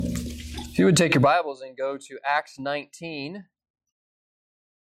If you would take your Bibles and go to Acts 19.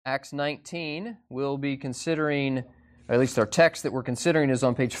 Acts 19, we'll be considering, or at least our text that we're considering is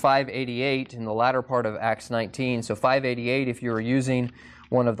on page 588 in the latter part of Acts 19. So 588, if you are using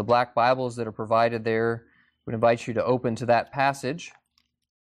one of the black Bibles that are provided there, I would invite you to open to that passage.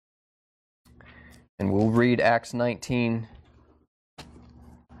 And we'll read Acts 19,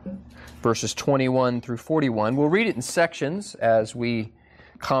 verses 21 through 41. We'll read it in sections as we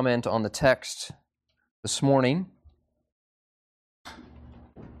comment on the text this morning.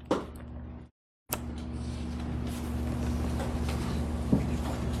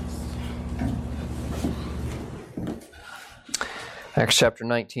 Acts chapter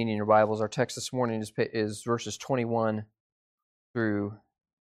 19 in your Bibles. Our text this morning is verses 21 through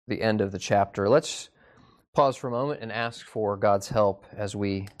the end of the chapter. Let's pause for a moment and ask for God's help as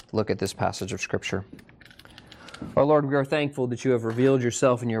we look at this passage of Scripture. Our Lord, we are thankful that you have revealed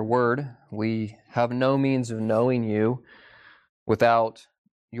yourself in your word. We have no means of knowing you without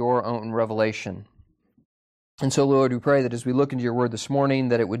your own revelation. And so, Lord, we pray that as we look into your word this morning,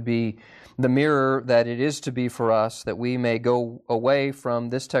 that it would be the mirror that it is to be for us, that we may go away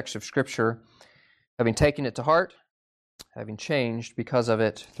from this text of Scripture, having taken it to heart, having changed because of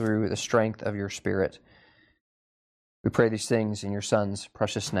it through the strength of your Spirit. We pray these things in your Son's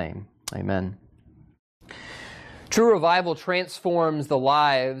precious name. Amen. True revival transforms the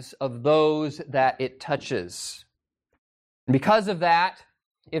lives of those that it touches. And because of that,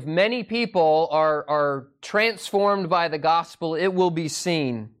 if many people are transformed by the gospel, it will be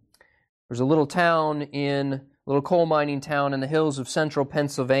seen. There's a little coal mining town in the hills of central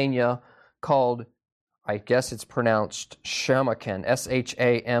Pennsylvania called, I guess it's pronounced Shamokin,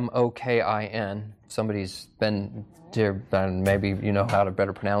 Shamokin. Somebody's been there, and maybe you know how to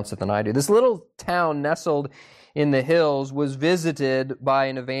better pronounce it than I do. This little town nestled in the hills was visited by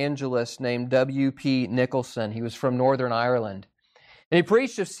an evangelist named W.P. Nicholson. He was from Northern Ireland. And he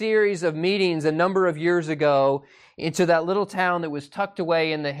preached a series of meetings a number of years ago into that little town that was tucked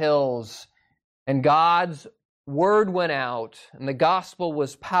away in the hills. And God's word went out, and the gospel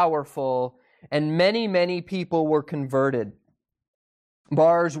was powerful, and many, many people were converted.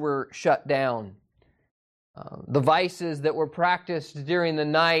 Bars were shut down. The vices that were practiced during the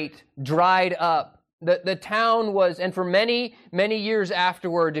night dried up. The town was, and for many, many years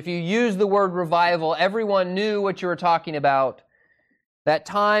afterward, if you used the word revival, everyone knew what you were talking about. That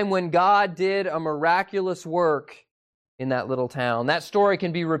time when God did a miraculous work in that little town. That story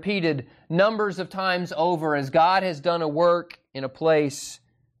can be repeated numbers of times over as God has done a work in a place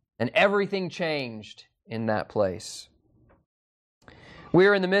and everything changed in that place. We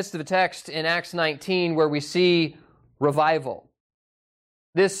are in the midst of a text in Acts 19 where we see revival.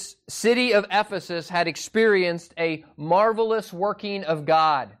 This city of Ephesus had experienced a marvelous working of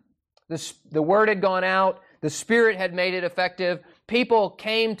God. The word had gone out, the Spirit had made it effective, people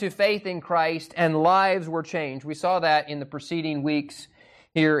came to faith in Christ, and lives were changed. We saw that in the preceding weeks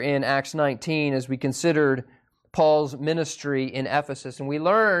here in Acts 19 as we considered Paul's ministry in Ephesus. And we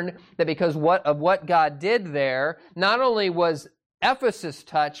learned that because of what God did there, not only was Ephesus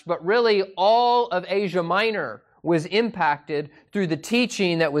touched, but really all of Asia Minor was impacted through the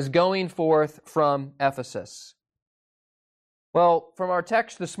teaching that was going forth from Ephesus. Well, from our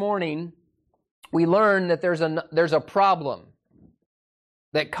text this morning, we learn that there's a problem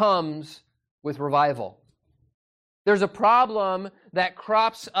that comes with revival. There's a problem that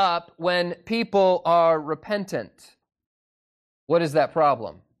crops up when people are repentant. What is that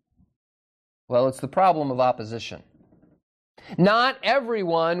problem? Well, it's the problem of opposition. Not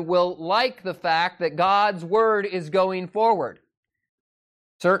everyone will like the fact that God's word is going forward.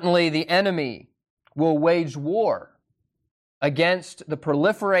 Certainly the enemy will wage war against the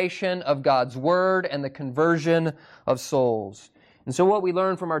proliferation of God's word and the conversion of souls. And so what we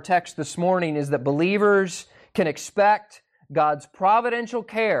learn from our text this morning is that believers can expect God's providential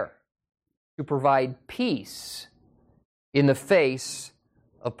care to provide peace in the face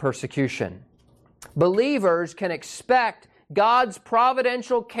of persecution. Believers can expect God's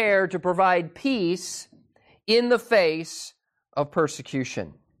providential care to provide peace in the face of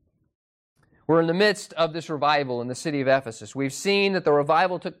persecution. We're in the midst of this revival in the city of Ephesus. We've seen that the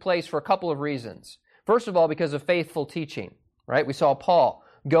revival took place for a couple of reasons. First of all, because of faithful teaching, right? We saw Paul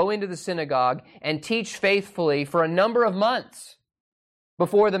go into the synagogue and teach faithfully for a number of months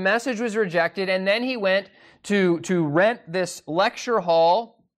before the message was rejected, and then he went to rent this lecture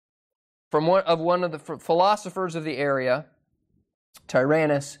hall from one of the philosophers of the area,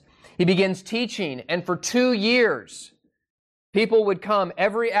 Tyrannus. He begins teaching, and for 2 years, people would come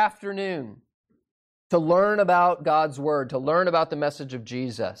every afternoon to learn about God's Word, to learn about the message of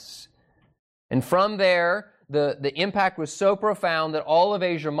Jesus. And from there, the impact was so profound that all of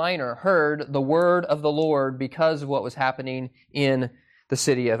Asia Minor heard the word of the Lord because of what was happening in the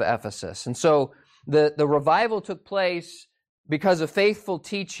city of Ephesus. And so the revival took place because of faithful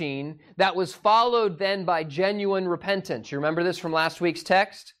teaching that was followed then by genuine repentance. You remember this from last week's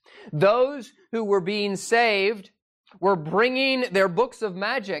text? Those who were being saved were bringing their books of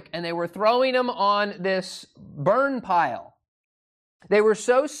magic and they were throwing them on this burn pile. They were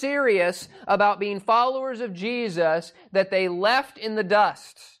so serious about being followers of Jesus that they left in the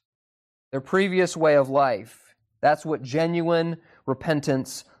dust their previous way of life. That's what genuine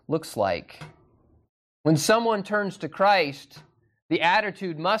repentance looks like. When someone turns to Christ, the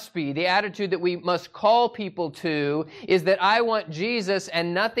attitude that we must call people to is that I want Jesus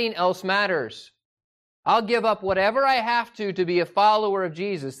and nothing else matters. I'll give up whatever I have to be a follower of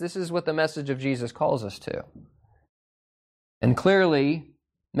Jesus. This is what the message of Jesus calls us to. And clearly,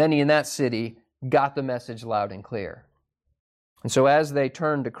 many in that city got the message loud and clear. And so as they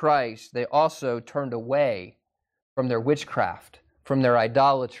turned to Christ, they also turned away from their witchcraft, from their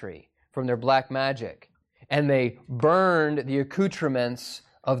idolatry, from their black magic, and they burned the accoutrements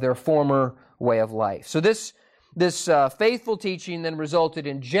of their former way of life. So this faithful teaching then resulted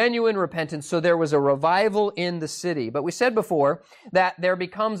in genuine repentance, so there was a revival in the city. But we said before that there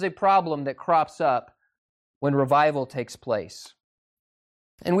becomes a problem that crops up when revival takes place.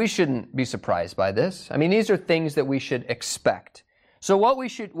 And we shouldn't be surprised by this. I mean, these are things that we should expect. So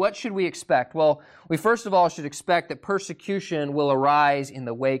what should we expect? Well, we first of all should expect that persecution will arise in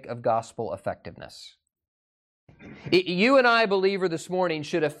the wake of gospel effectiveness. You and I, believer, this morning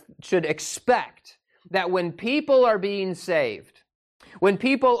should expect that when people are being saved, when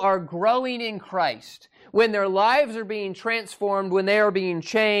people are growing in Christ, when their lives are being transformed, when they are being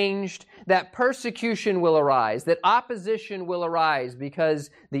changed, that persecution will arise, that opposition will arise because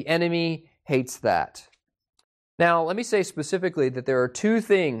the enemy hates that. Now, let me say specifically that there are two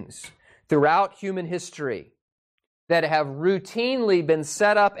things throughout human history that have routinely been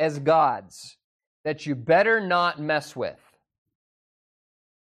set up as gods that you better not mess with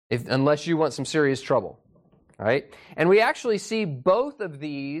unless you want some serious trouble. All right? And we actually see both of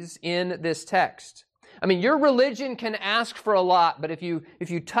these in this text. I mean, your religion can ask for a lot, but if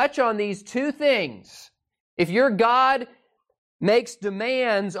you touch on these two things, if your God makes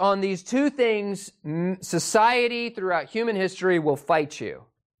demands on these two things, society throughout human history will fight you.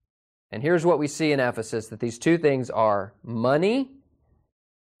 And here's what we see in Ephesus, that these two things are money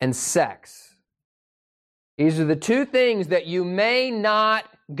and sex. These are the two things that you may not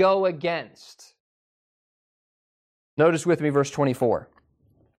go against. Notice with me verse 24.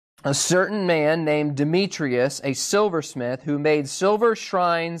 A certain man named Demetrius, a silversmith, who made silver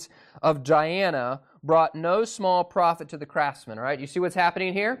shrines of Diana, brought no small profit to the craftsmen. All right, you see what's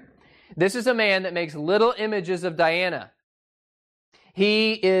happening here? This is a man that makes little images of Diana.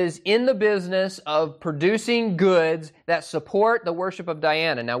 He is in the business of producing goods that support the worship of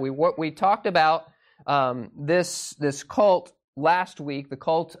Diana. Now, we talked about this cult last week, the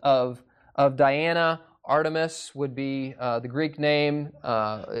cult of Diana. Artemis would be the Greek name.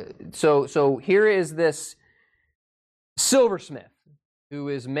 So here is this silversmith who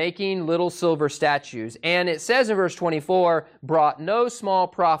is making little silver statues. And it says in verse 24, brought no small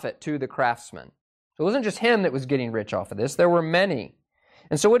profit to the craftsmen. So it wasn't just him that was getting rich off of this. There were many.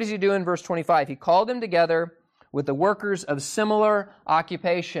 And so what does he do in verse 25? He called them together with the workers of similar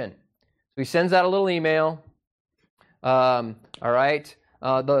occupation. So he sends out a little email. All right.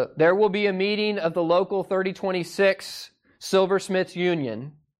 There will be a meeting of the local 3026 Silversmiths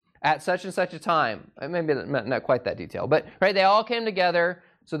Union at such and such a time. Maybe not quite that detail, but right, they all came together.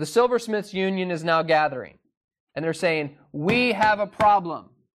 So the Silversmiths Union is now gathering. And they're saying, we have a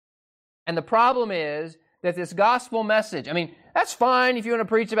problem. And the problem is that this gospel message, I mean, that's fine if you want to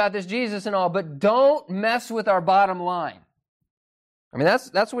preach about this Jesus and all, but don't mess with our bottom line. I mean,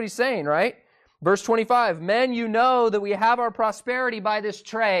 that's what he's saying, right? Verse 25, men, you know that we have our prosperity by this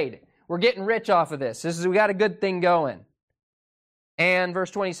trade. We're getting rich off of this. We got a good thing going. And verse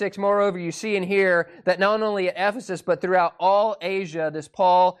 26, moreover, you see and hear that not only at Ephesus, but throughout all Asia, this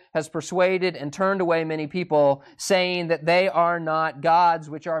Paul has persuaded and turned away many people, saying that they are not gods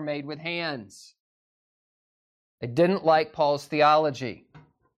which are made with hands. They didn't like Paul's theology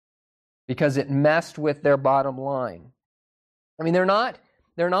because it messed with their bottom line. I mean, they're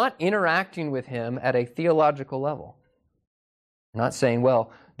not interacting with him at a theological level. They're not saying,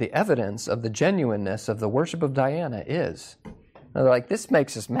 well, the evidence of the genuineness of the worship of Diana is. And they're like, this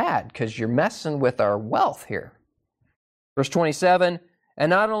makes us mad because you're messing with our wealth here. Verse 27, And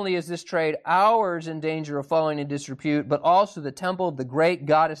not only is this trade ours in danger of falling in disrepute, but also the temple of the great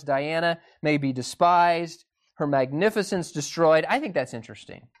goddess Diana may be despised, her magnificence destroyed. I think that's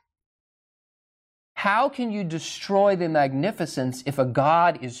interesting. How can you destroy the magnificence if a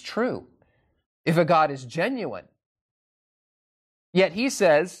god is true? If a god is genuine? Yet he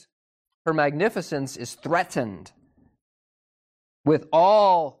says her magnificence is threatened with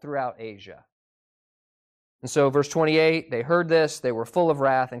all throughout Asia. And so verse 28, they heard this, they were full of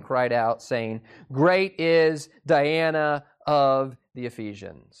wrath and cried out, saying, "Great is Diana of the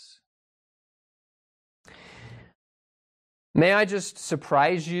Ephesians." May I just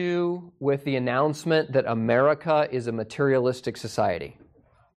surprise you with the announcement that America is a materialistic society?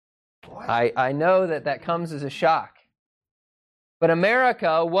 I know that comes as a shock. But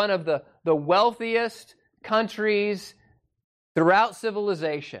America, one of the wealthiest countries throughout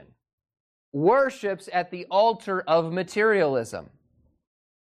civilization, worships at the altar of materialism.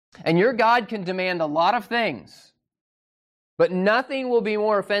 And your God can demand a lot of things, but nothing will be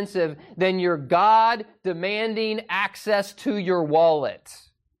more offensive than your God demanding access to your wallet.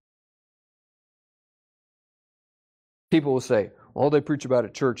 People will say, all they preach about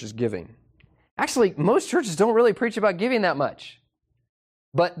at church is giving. Actually, most churches don't really preach about giving that much.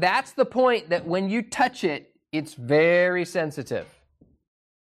 But that's the point, that when you touch it, it's very sensitive.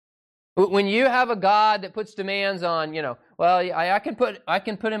 When you have a God that puts demands on, well, I can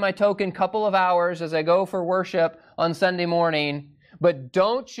put in my token couple of hours as I go for worship on Sunday morning, but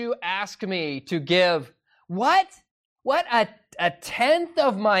don't you ask me to give what? What, a tenth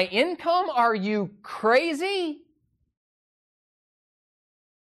of my income? Are you crazy?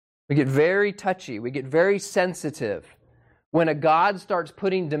 We get very touchy. We get very sensitive when a God starts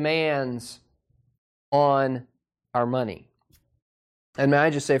putting demands on our money. And may I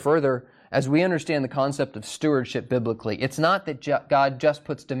just say further, as we understand the concept of stewardship biblically, it's not that God just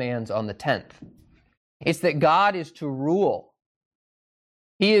puts demands on the tenth. It's that God is to rule.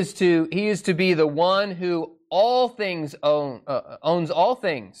 He is to be the one who owns all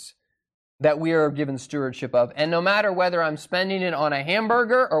things that we are given stewardship of. And no matter whether I'm spending it on a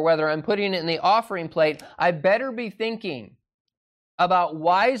hamburger or whether I'm putting it in the offering plate, I better be thinking about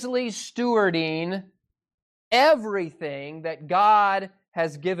wisely stewarding everything that God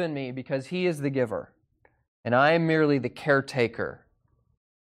has given me, because He is the giver, and I am merely the caretaker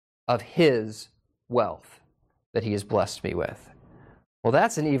of His wealth that He has blessed me with. Well,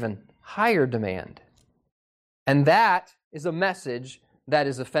 that's an even higher demand. And that is a message that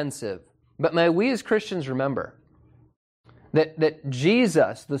is offensive. But may we as Christians remember that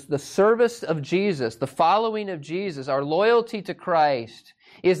Jesus, the service of Jesus, the following of Jesus, our loyalty to Christ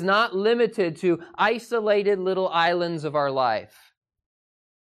is not limited to isolated little islands of our life.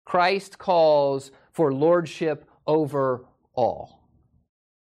 Christ calls for lordship over all.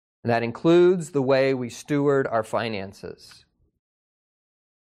 And that includes the way we steward our finances.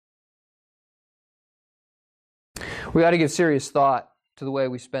 We ought to give serious thought to the way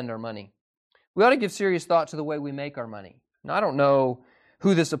we spend our money. We ought to give serious thought to the way we make our money. Now, I don't know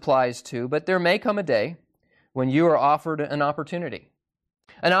who this applies to, but there may come a day when you are offered an opportunity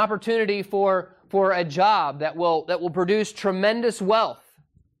for a job that will produce tremendous wealth.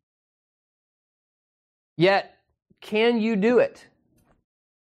 Yet, can you do it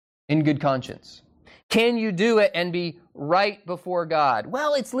in good conscience? Can you do it and be right before God?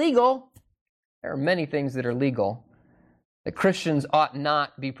 Well, it's legal. There are many things that are legal that Christians ought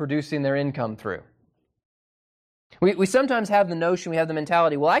not be producing their income through. We sometimes have the notion, we have the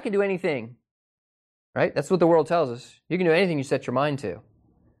mentality, well, I can do anything, right? That's what the world tells us. You can do anything you set your mind to.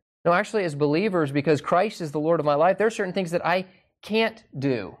 No, actually, as believers, because Christ is the Lord of my life, there are certain things that I can't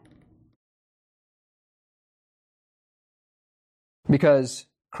do. Because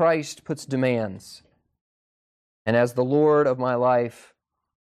Christ puts demands. And as the Lord of my life,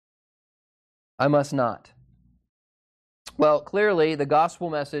 I must not. Well, clearly, the gospel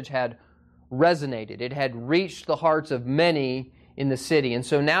message had resonated. It had reached the hearts of many in the city. And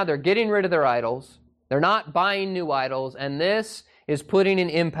so now they're getting rid of their idols. They're not buying new idols. And this is putting an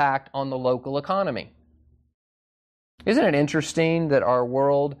impact on the local economy. Isn't it interesting that our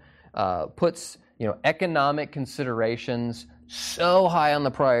world puts economic considerations so high on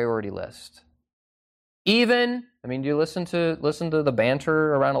the priority list? Do you listen to the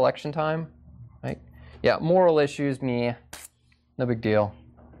banter around election time? Right? Yeah, moral issues, no big deal.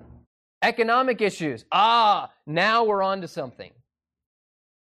 Economic issues, now we're on to something.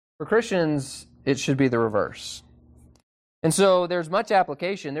 For Christians, it should be the reverse. And so there's much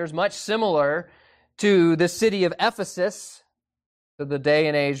application. There's much similar to the city of Ephesus, to the day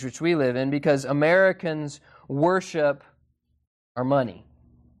and age which we live in, because Americans worship our money.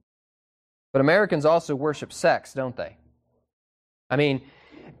 But Americans also worship sex, don't they? I mean,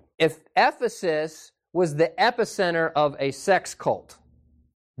 if Ephesus was the epicenter of a sex cult,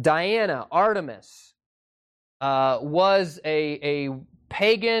 Diana, Artemis, was a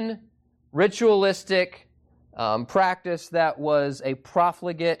pagan, ritualistic practice that was a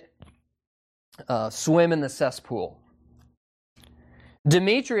profligate swim in the cesspool.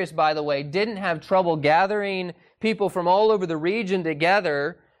 Demetrius, by the way, didn't have trouble gathering people from all over the region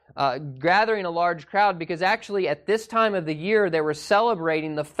together, gathering a large crowd, because actually at this time of the year they were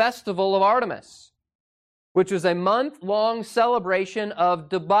celebrating the festival of Artemis, which was a month-long celebration of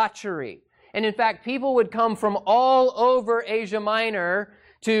debauchery. And in fact, people would come from all over Asia Minor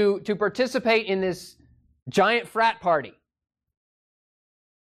to participate in this giant frat party.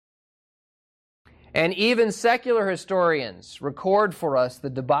 And even secular historians record for us the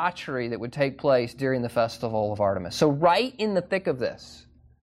debauchery that would take place during the festival of Artemis. So right in the thick of this,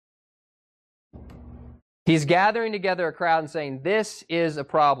 he's gathering together a crowd and saying, this is a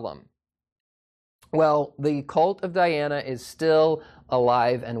problem. Well, the cult of Diana is still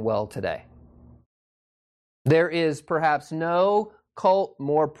alive and well today. There is perhaps no cult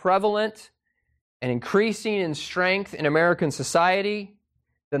more prevalent and increasing in strength in American society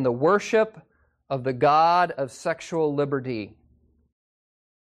than the worship of the God of sexual liberty.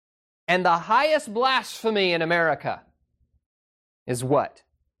 And the highest blasphemy in America is what?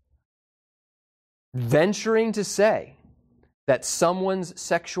 Venturing to say that someone's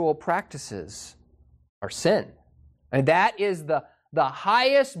sexual practices are sin. And that is the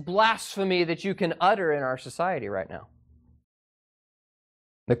highest blasphemy that you can utter in our society right now.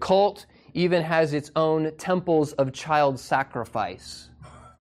 The cult even has its own temples of child sacrifice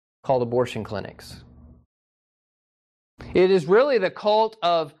called abortion clinics. It is really the cult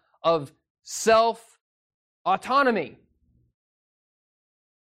of self-autonomy.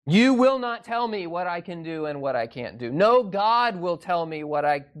 You will not tell me what I can do and what I can't do. No God will tell me what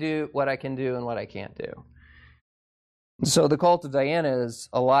I can do and what I can't do. So the cult of Diana is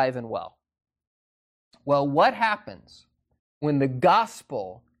alive and well. Well, what happens when the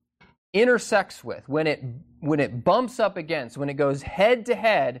gospel intersects with, when it bumps up against, when it goes head to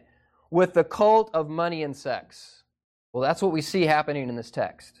head with the cult of money and sex? Well, that's what we see happening in this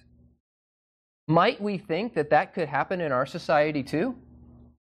text. Might we think that that could happen in our society too?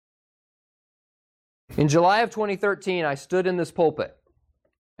 In July of 2013, I stood in this pulpit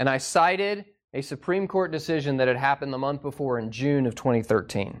and I cited a Supreme Court decision that had happened the month before in June of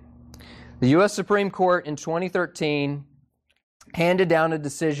 2013. The U.S. Supreme Court in 2013 handed down a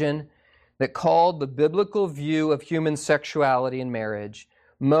decision that called the biblical view of human sexuality in marriage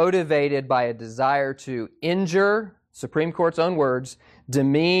motivated by a desire to injure, Supreme Court's own words,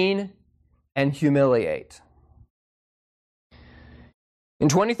 demean, and humiliate. In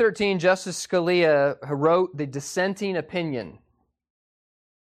 2013, Justice Scalia wrote the dissenting opinion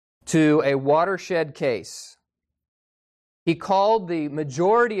to a watershed case. He called the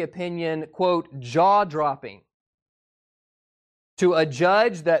majority opinion, quote, jaw-dropping, to a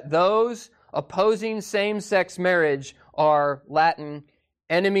judge that those opposing same-sex marriage are, Latin,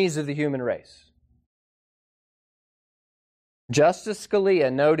 enemies of the human race. Justice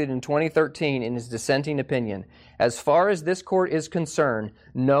Scalia noted in 2013 in his dissenting opinion, as far as this court is concerned,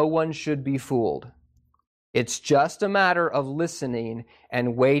 no one should be fooled. It's just a matter of listening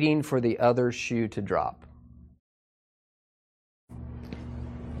and waiting for the other shoe to drop.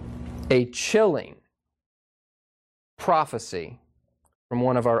 A chilling prophecy from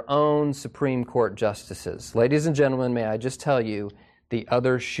one of our own Supreme Court justices. Ladies and gentlemen, may I just tell you, the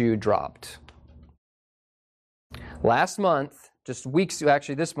other shoe dropped. Last month, just weeks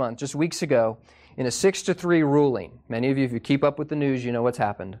ago, in a 6-3 ruling, many of you, if you keep up with the news, you know what's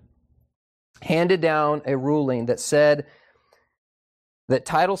happened, handed down a ruling that said that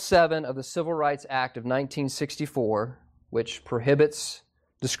Title VII of the Civil Rights Act of 1964, which prohibits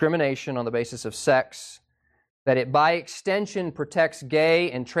discrimination on the basis of sex, that it by extension protects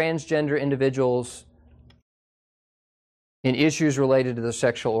gay and transgender individuals in issues related to their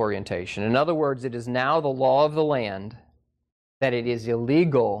sexual orientation. In other words, it is now the law of the land that it is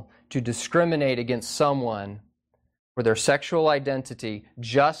illegal to discriminate against someone for their sexual identity,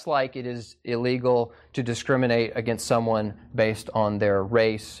 just like it is illegal to discriminate against someone based on their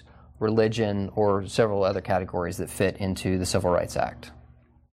race, religion, or several other categories that fit into the Civil Rights Act.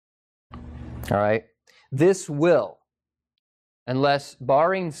 All right? This will, unless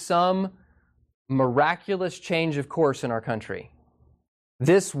barring some miraculous change of course in our country,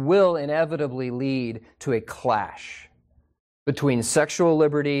 this will inevitably lead to a clash between sexual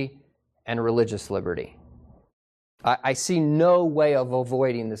liberty and religious liberty. I see no way of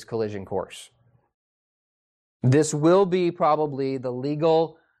avoiding this collision course. This will be probably the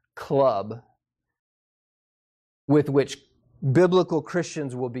legal club with which biblical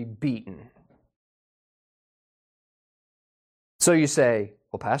Christians will be beaten. So you say,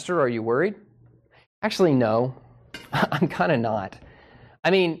 well, Pastor, are you worried? Actually, no. I'm kind of not.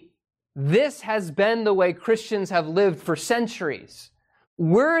 I mean, this has been the way Christians have lived for centuries.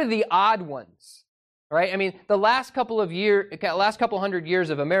 We're the odd ones, right? I mean, the last couple hundred years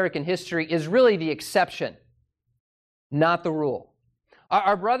of American history is really the exception, not the rule.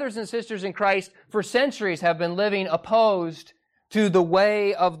 Our brothers and sisters in Christ for centuries have been living opposed to the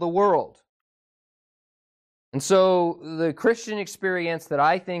way of the world. And so the Christian experience that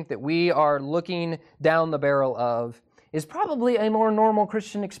I think that we are looking down the barrel of is probably a more normal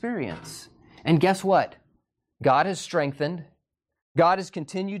Christian experience. And guess what? God has strengthened. God has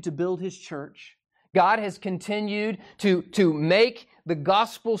continued to build His church. God has continued to make the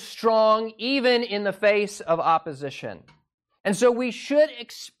gospel strong even in the face of opposition. And so we should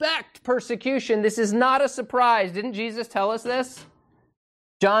expect persecution. This is not a surprise. Didn't Jesus tell us this?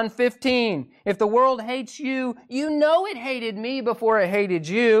 John 15, if the world hates you, you know it hated me before it hated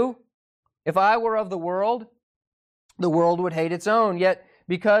you. If I were of the world would hate its own. Yet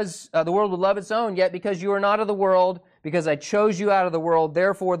because the world would love its own, yet because you are not of the world, because I chose you out of the world,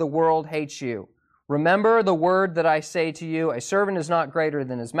 therefore the world hates you. Remember the word that I say to you, a servant is not greater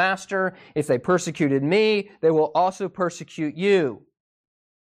than his master. If they persecuted me, they will also persecute you.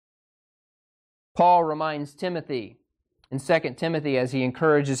 Paul reminds Timothy in 2 Timothy as he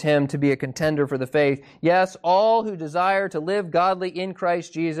encourages him to be a contender for the faith, yes, all who desire to live godly in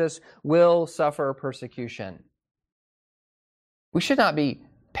Christ Jesus will suffer persecution. We should not be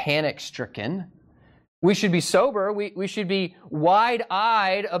panic-stricken. We should be sober. We should be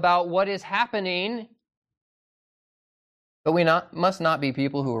wide-eyed about what is happening. But we must not be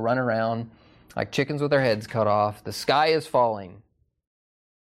people who run around like chickens with their heads cut off. The sky is falling.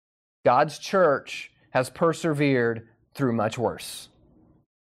 God's church has persevered through much worse.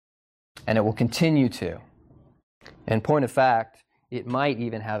 And it will continue to. And point of fact, it might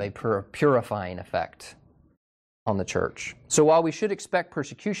even have a purifying effect on the church. So while we should expect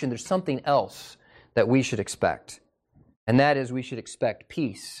persecution, there's something else that we should expect. And that is we should expect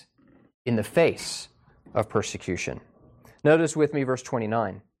peace in the face of persecution. Notice with me verse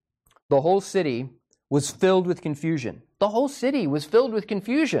 29. The whole city was filled with confusion. The whole city was filled with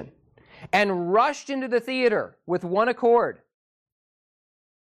confusion and rushed into the theater with one accord.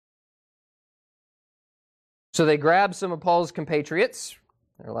 So they grabbed some of Paul's compatriots.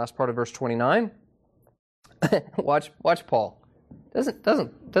 The last part of verse 29. Watch Paul.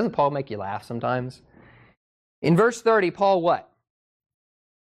 Doesn't Paul make you laugh sometimes? In verse 30, Paul what?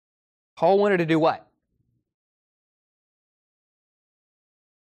 Paul wanted to do what?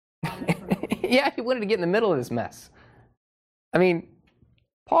 Yeah, he wanted to get in the middle of this mess. I mean,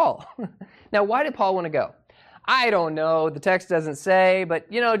 Paul. Now, why did Paul want to go? I don't know. The text doesn't say, but,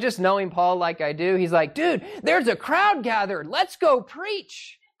 just knowing Paul like I do, he's like, dude, there's a crowd gathered. Let's go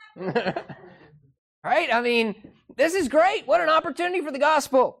preach. Right? I mean, this is great. What an opportunity for the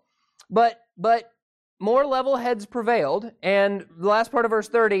gospel. But more level heads prevailed, and the last part of verse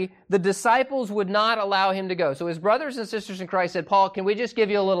 30, the disciples would not allow him to go. So his brothers and sisters in Christ said, Paul, can we just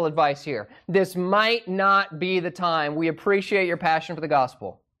give you a little advice here? This might not be the time. We appreciate your passion for the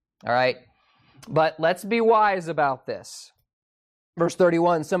gospel. All right? But let's be wise about this. Verse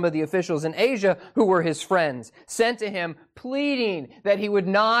 31, some of the officials in Asia who were his friends sent to him pleading that he would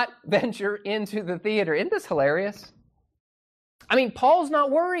not venture into the theater. Isn't this hilarious? I mean, Paul's not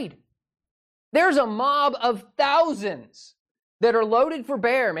worried. There's a mob of thousands that are loaded for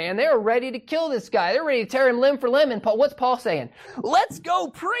bear, man. They're ready to kill this guy. They're ready to tear him limb for limb. And what's Paul saying? Let's go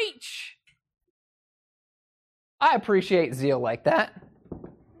preach. I appreciate zeal like that.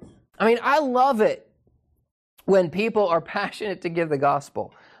 I mean, I love it when people are passionate to give the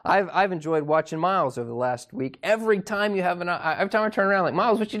gospel. I've enjoyed watching Miles over the last week. Every time I turn around, like,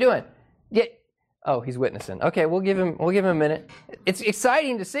 Miles, what you doing? Yeah. Oh, he's witnessing. Okay, we'll give him a minute. It's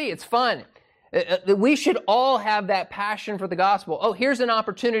exciting to see. It's fun. We should all have that passion for the gospel. Oh, here's an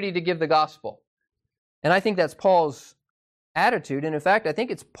opportunity to give the gospel. And I think that's Paul's attitude. And in fact, I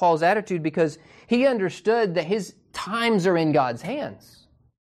think it's Paul's attitude because he understood that his times are in God's hands.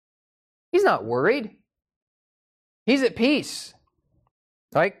 He's not worried. He's at peace.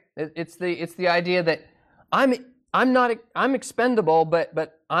 Right? It's the idea that I'm expendable,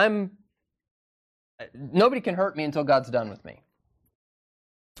 but nobody can hurt me until God's done with me.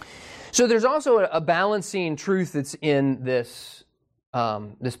 So there's also a balancing truth that's in this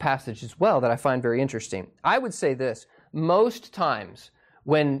this passage as well that I find very interesting. I would say this: most times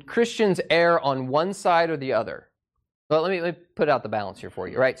when Christians err on one side or the other, well, let me put out the balance here for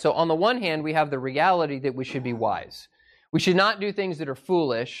you, right? So on the one hand, we have the reality that we should be wise. We should not do things that are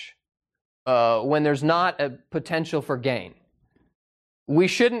foolish when there's not a potential for gain. We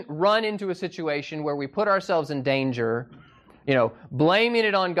shouldn't run into a situation where we put ourselves in danger, blaming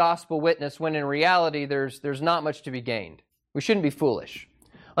it on gospel witness when in reality there's not much to be gained. We shouldn't be foolish.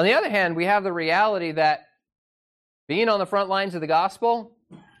 On the other hand, we have the reality that being on the front lines of the gospel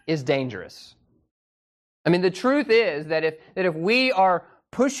is dangerous. I mean, the truth is that if we are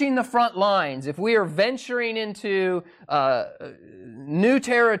pushing the front lines, if we are venturing into new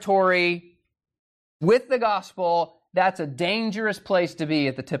territory with the gospel, that's a dangerous place to be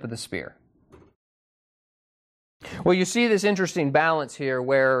at the tip of the spear. Well, you see this interesting balance here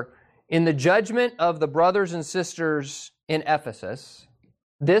where in the judgment of the brothers and sisters in Ephesus,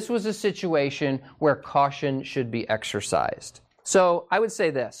 this was a situation where caution should be exercised. So I would say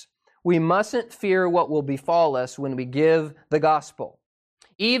this: we mustn't fear what will befall us when we give the gospel.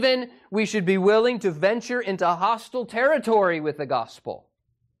 Even we should be willing to venture into hostile territory with the gospel.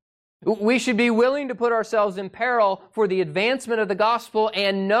 We should be willing to put ourselves in peril for the advancement of the gospel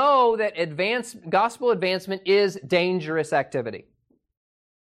and know that gospel advancement is dangerous activity.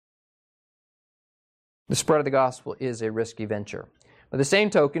 The spread of the gospel is a risky venture. By the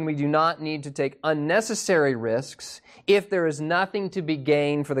same token, we do not need to take unnecessary risks if there is nothing to be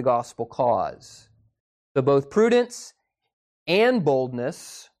gained for the gospel cause. So both prudence and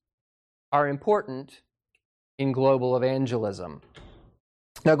boldness are important in global evangelism.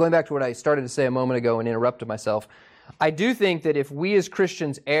 Now, going back to what I started to say a moment ago and interrupted myself, I do think that if we as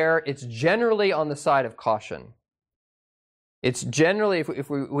Christians err, it's generally on the side of caution. It's generally,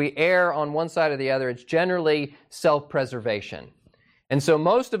 if we err on one side or the other, it's generally self-preservation. And so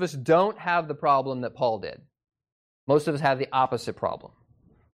most of us don't have the problem that Paul did. Most of us have the opposite problem.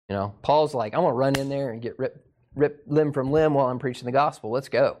 Paul's like, I'm going to run in there and get ripped limb from limb while I'm preaching the gospel. Let's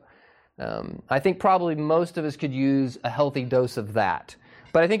go. I think probably most of us could use a healthy dose of that.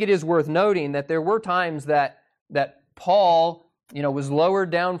 But I think it is worth noting that there were times that Paul, was lowered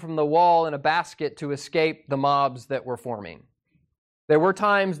down from the wall in a basket to escape the mobs that were forming. There were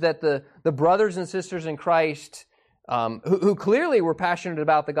times that the brothers and sisters in Christ, who clearly were passionate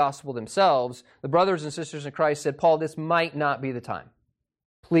about the gospel themselves, the brothers and sisters in Christ said, Paul, this might not be the time.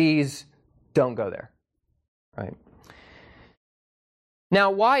 Please don't go there. Right?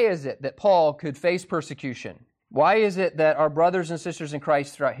 Now, why is it that Paul could face persecution? Why is it that our brothers and sisters in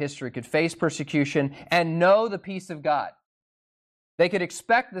Christ throughout history could face persecution and know the peace of God? They could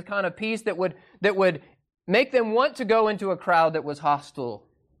expect the kind of peace that would make them want to go into a crowd that was hostile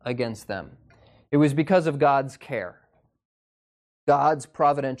against them. It was because of God's care, God's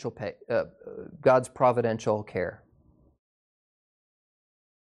providential care.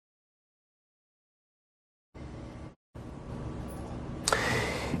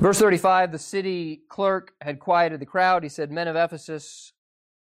 Verse 35, the city clerk had quieted the crowd. He said, Men of Ephesus,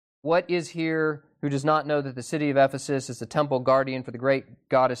 what is here who does not know that the city of Ephesus is the temple guardian for the great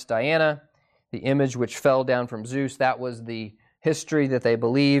goddess Diana, the image which fell down from Zeus? That was the history that they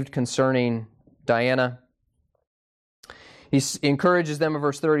believed concerning Diana. He encourages them in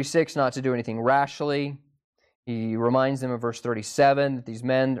verse 36 not to do anything rashly. He reminds them in verse 37 that these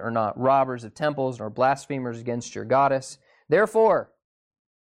men are not robbers of temples nor blasphemers against your goddess. Therefore,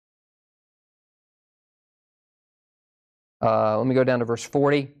 let me go down to verse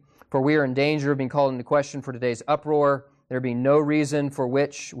 40. For we are in danger of being called into question for today's uproar. There be no reason for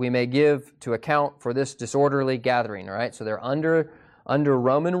which we may give to account for this disorderly gathering. All right, so they're under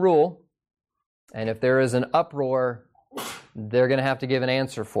Roman rule, and if there is an uproar, they're going to have to give an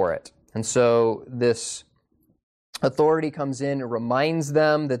answer for it. And so this authority comes in and reminds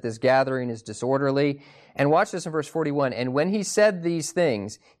them that this gathering is disorderly. And watch this in verse 41. And when he said these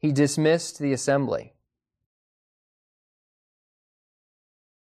things, he dismissed the assembly.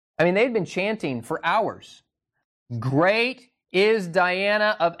 I mean, they'd been chanting for hours. Great is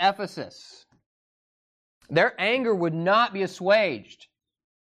Diana of Ephesus. Their anger would not be assuaged.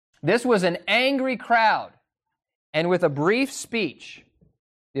 This was an angry crowd. And with a brief speech,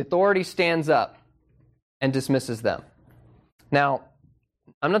 the authority stands up and dismisses them. Now,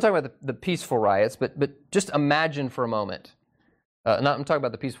 I'm not talking about the peaceful riots, but just imagine for a moment. I'm talking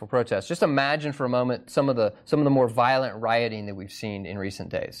about the peaceful protests. Just imagine for a moment some of the more violent rioting that we've seen in recent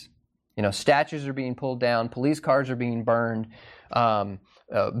days. Statues are being pulled down, police cars are being burned,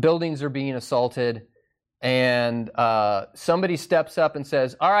 buildings are being assaulted, and somebody steps up and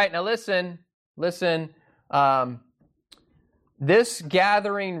says, "All right, now listen. this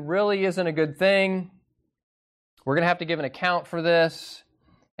gathering really isn't a good thing. We're going to have to give an account for this.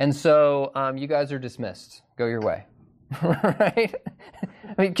 And so you guys are dismissed. Go your way. Right?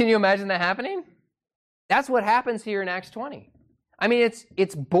 I mean, can you imagine that happening? That's what happens here in Acts 20. I mean,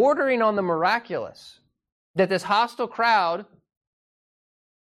 it's bordering on the miraculous that this hostile crowd,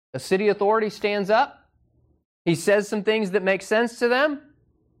 a city authority stands up. He says some things that make sense to them.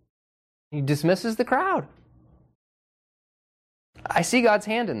 He dismisses the crowd. I see God's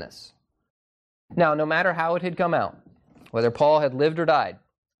hand in this. Now, no matter how it had come out, whether Paul had lived or died,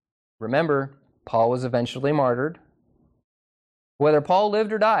 remember, Paul was eventually martyred. Whether Paul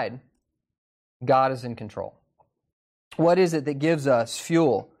lived or died, God is in control. What is it that gives us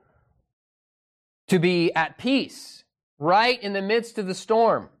fuel to be at peace right in the midst of the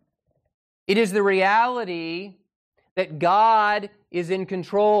storm? It is the reality that God is in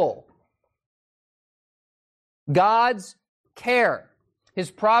control. God's care,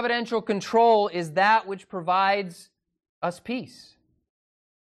 His providential control is that which provides us peace,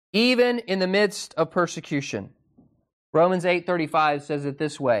 even in the midst of persecution. Romans 8:35 says it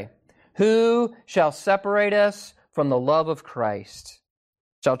this way, "Who shall separate us from the love of Christ?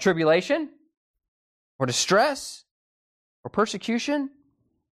 Shall tribulation, or distress, or persecution,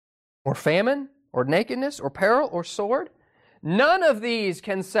 or famine, or nakedness, or peril, or sword? None of these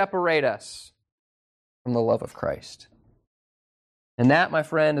can separate us from the love of Christ." And that, my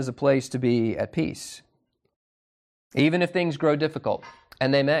friend, is a place to be at peace. Even if things grow difficult,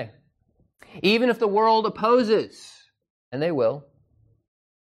 and they may. Even if the world opposes, and they will.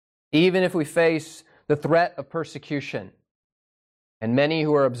 Even if we face the threat of persecution, and many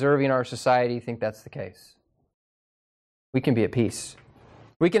who are observing our society think that's the case, we can be at peace.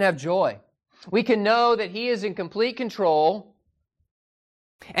 We can have joy. We can know that He is in complete control,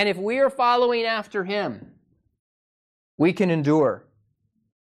 and if we are following after Him, we can endure.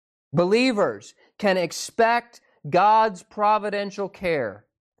 Believers can expect God's providential care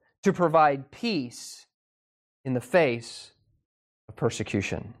to provide peace in the face of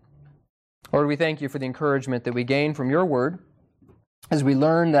persecution. Lord, we thank You for the encouragement that we gain from Your word as we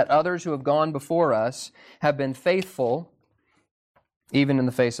learn that others who have gone before us have been faithful even in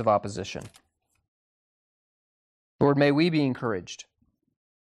the face of opposition. Lord, may we be encouraged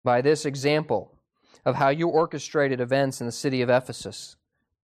by this example of how You orchestrated events in the city of Ephesus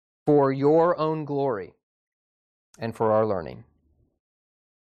for Your own glory and for our learning.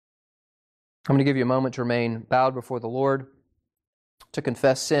 I'm going to give you a moment to remain bowed before the Lord, to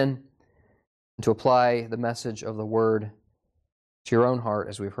confess sin, and to apply the message of the Word to your own heart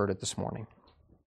as we've heard it this morning.